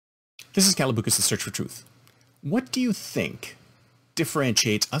This is Calabucas, The Search for Truth. What do you think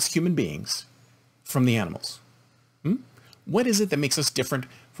differentiates us human beings from the animals? What is it that makes us different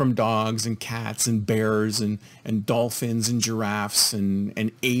from dogs and cats and bears and dolphins and giraffes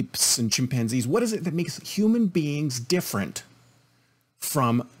and apes and chimpanzees? What is it that makes human beings different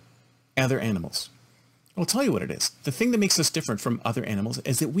from other animals? I'll tell you what it is. The thing that makes us different from other animals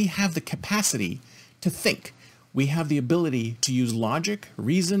is that we have the capacity to think. We have the ability to use logic,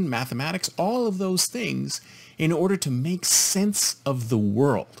 reason, mathematics, all of those things in order to make sense of the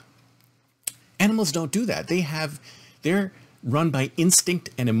world. Animals don't do that. They're run by instinct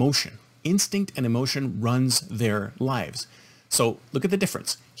and emotion. Instinct and emotion runs their lives. So look at the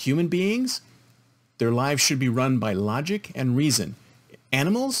difference. Human beings, their lives should be run by logic and reason.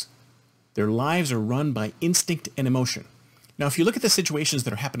 Animals, their lives are run by instinct and emotion. Now, if you look at the situations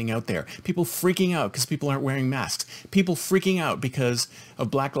that are happening out there, people freaking out because people aren't wearing masks, people freaking out because of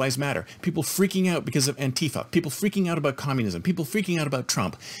Black Lives Matter, people freaking out because of Antifa, people freaking out about communism, people freaking out about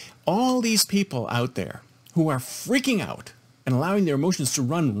Trump, all these people out there who are freaking out and allowing their emotions to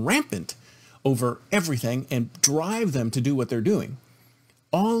run rampant over everything and drive them to do what they're doing,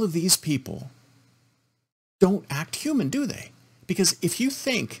 all of these people don't act human, do they? Because if you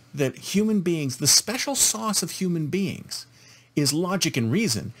think that human beings, the special sauce of human beings, is logic and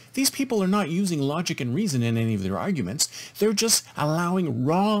reason, these people are not using logic and reason in any of their arguments. They're just allowing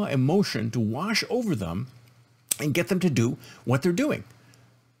raw emotion to wash over them and get them to do what they're doing.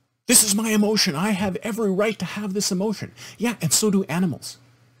 This is my emotion. I have every right to have this emotion. Yeah, and so do animals.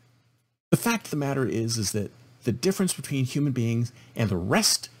 The fact of the matter is that the difference between human beings and the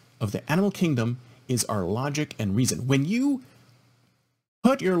rest of the animal kingdom is our logic and reason. When you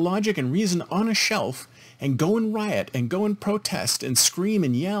put your logic and reason on a shelf and go and riot and go and protest and scream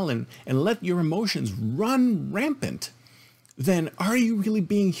and yell and let your emotions run rampant, then are you really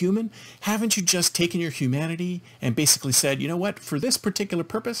being human? Haven't you just taken your humanity and basically said, you know what, for this particular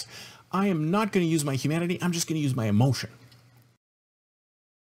purpose, I am not going to use my humanity, I'm just going to use my emotion.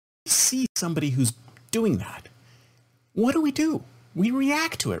 See somebody who's doing that. What do? We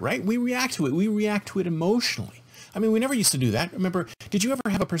react to it, right? We react to it. We react to it emotionally. I mean, we never used to do that. Remember, did you ever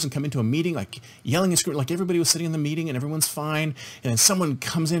have a person come into a meeting like yelling and screaming, like everybody was sitting in the meeting and everyone's fine, and then someone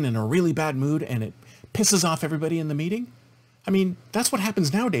comes in a really bad mood and it pisses off everybody in the meeting? I mean, that's what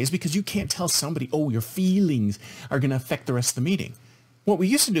happens nowadays because you can't tell somebody, oh, your feelings are going to affect the rest of the meeting. What we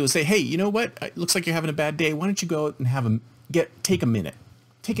used to do is say, hey, you know what? It looks like you're having a bad day. Why don't you go out and take a minute.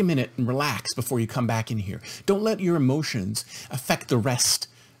 Take a minute and relax before you come back in here. Don't let your emotions affect the rest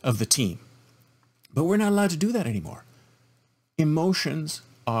of the team. But we're not allowed to do that anymore. Emotions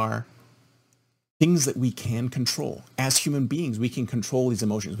are things that we can control. As human beings, we can control these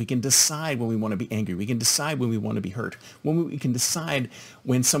emotions. We can decide when we want to be angry. We can decide when we want to be hurt. We can decide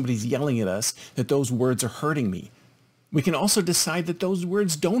when somebody's yelling at us that those words are hurting me. We can also decide that those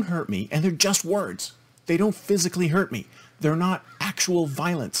words don't hurt me and they're just words. They don't physically hurt me. They're not actual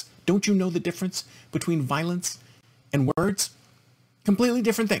violence. Don't you know the difference between violence and words? Completely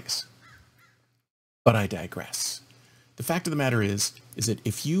different things. But I digress. The fact of the matter is that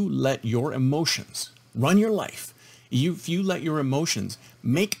if you let your emotions run your life, if you let your emotions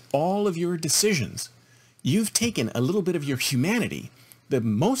make all of your decisions, you've taken a little bit of your humanity, the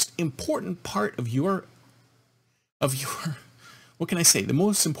most important part of your, what can I say, the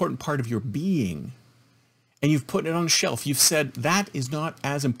most important part of your being, and you've put it on a shelf. You've said, that is not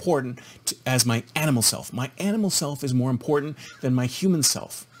as important as my animal self. My animal self is more important than my human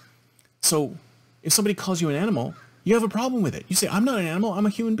self. So if somebody calls you an animal, you have a problem with it. You say, I'm not an animal, I'm a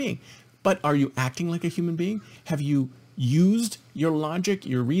human being. But are you acting like a human being? Have you used your logic,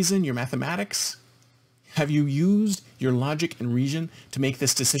 your reason, your mathematics? Have you used your logic and reason to make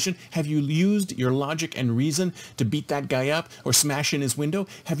this decision? Have you used your logic and reason to beat that guy up or smash in his window?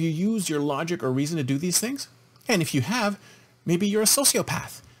 Have you used your logic or reason to do these things? And if you have, maybe you're a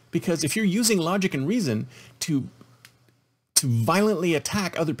sociopath. Because if you're using logic and reason to violently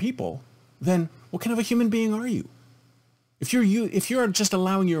attack other people, then what kind of a human being are you? If you're just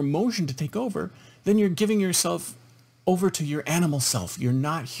allowing your emotion to take over, then you're giving yourself over to your animal self. You're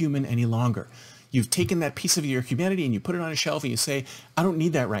not human any longer. You've taken that piece of your humanity and you put it on a shelf and you say, I don't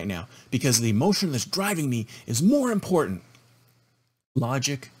need that right now because the emotion that's driving me is more important.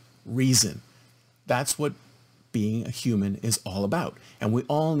 Logic, reason. That's what being a human is all about. And we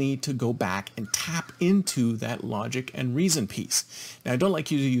all need to go back and tap into that logic and reason piece. Now, I don't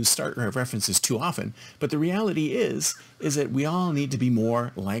like you to use Star Trek references too often, but the reality is that we all need to be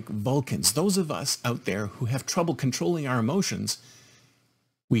more like Vulcans. Those of us out there who have trouble controlling our emotions,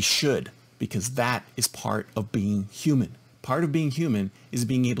 we should, because that is part of being human. Part of being human is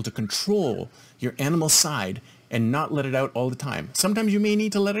being able to control your animal side and not let it out all the time. Sometimes you may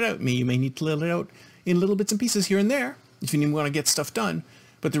need to let it out. You may need to let it out in little bits and pieces here and there if you want to get stuff done.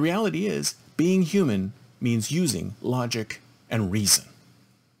 But the reality is, being human means using logic and reason.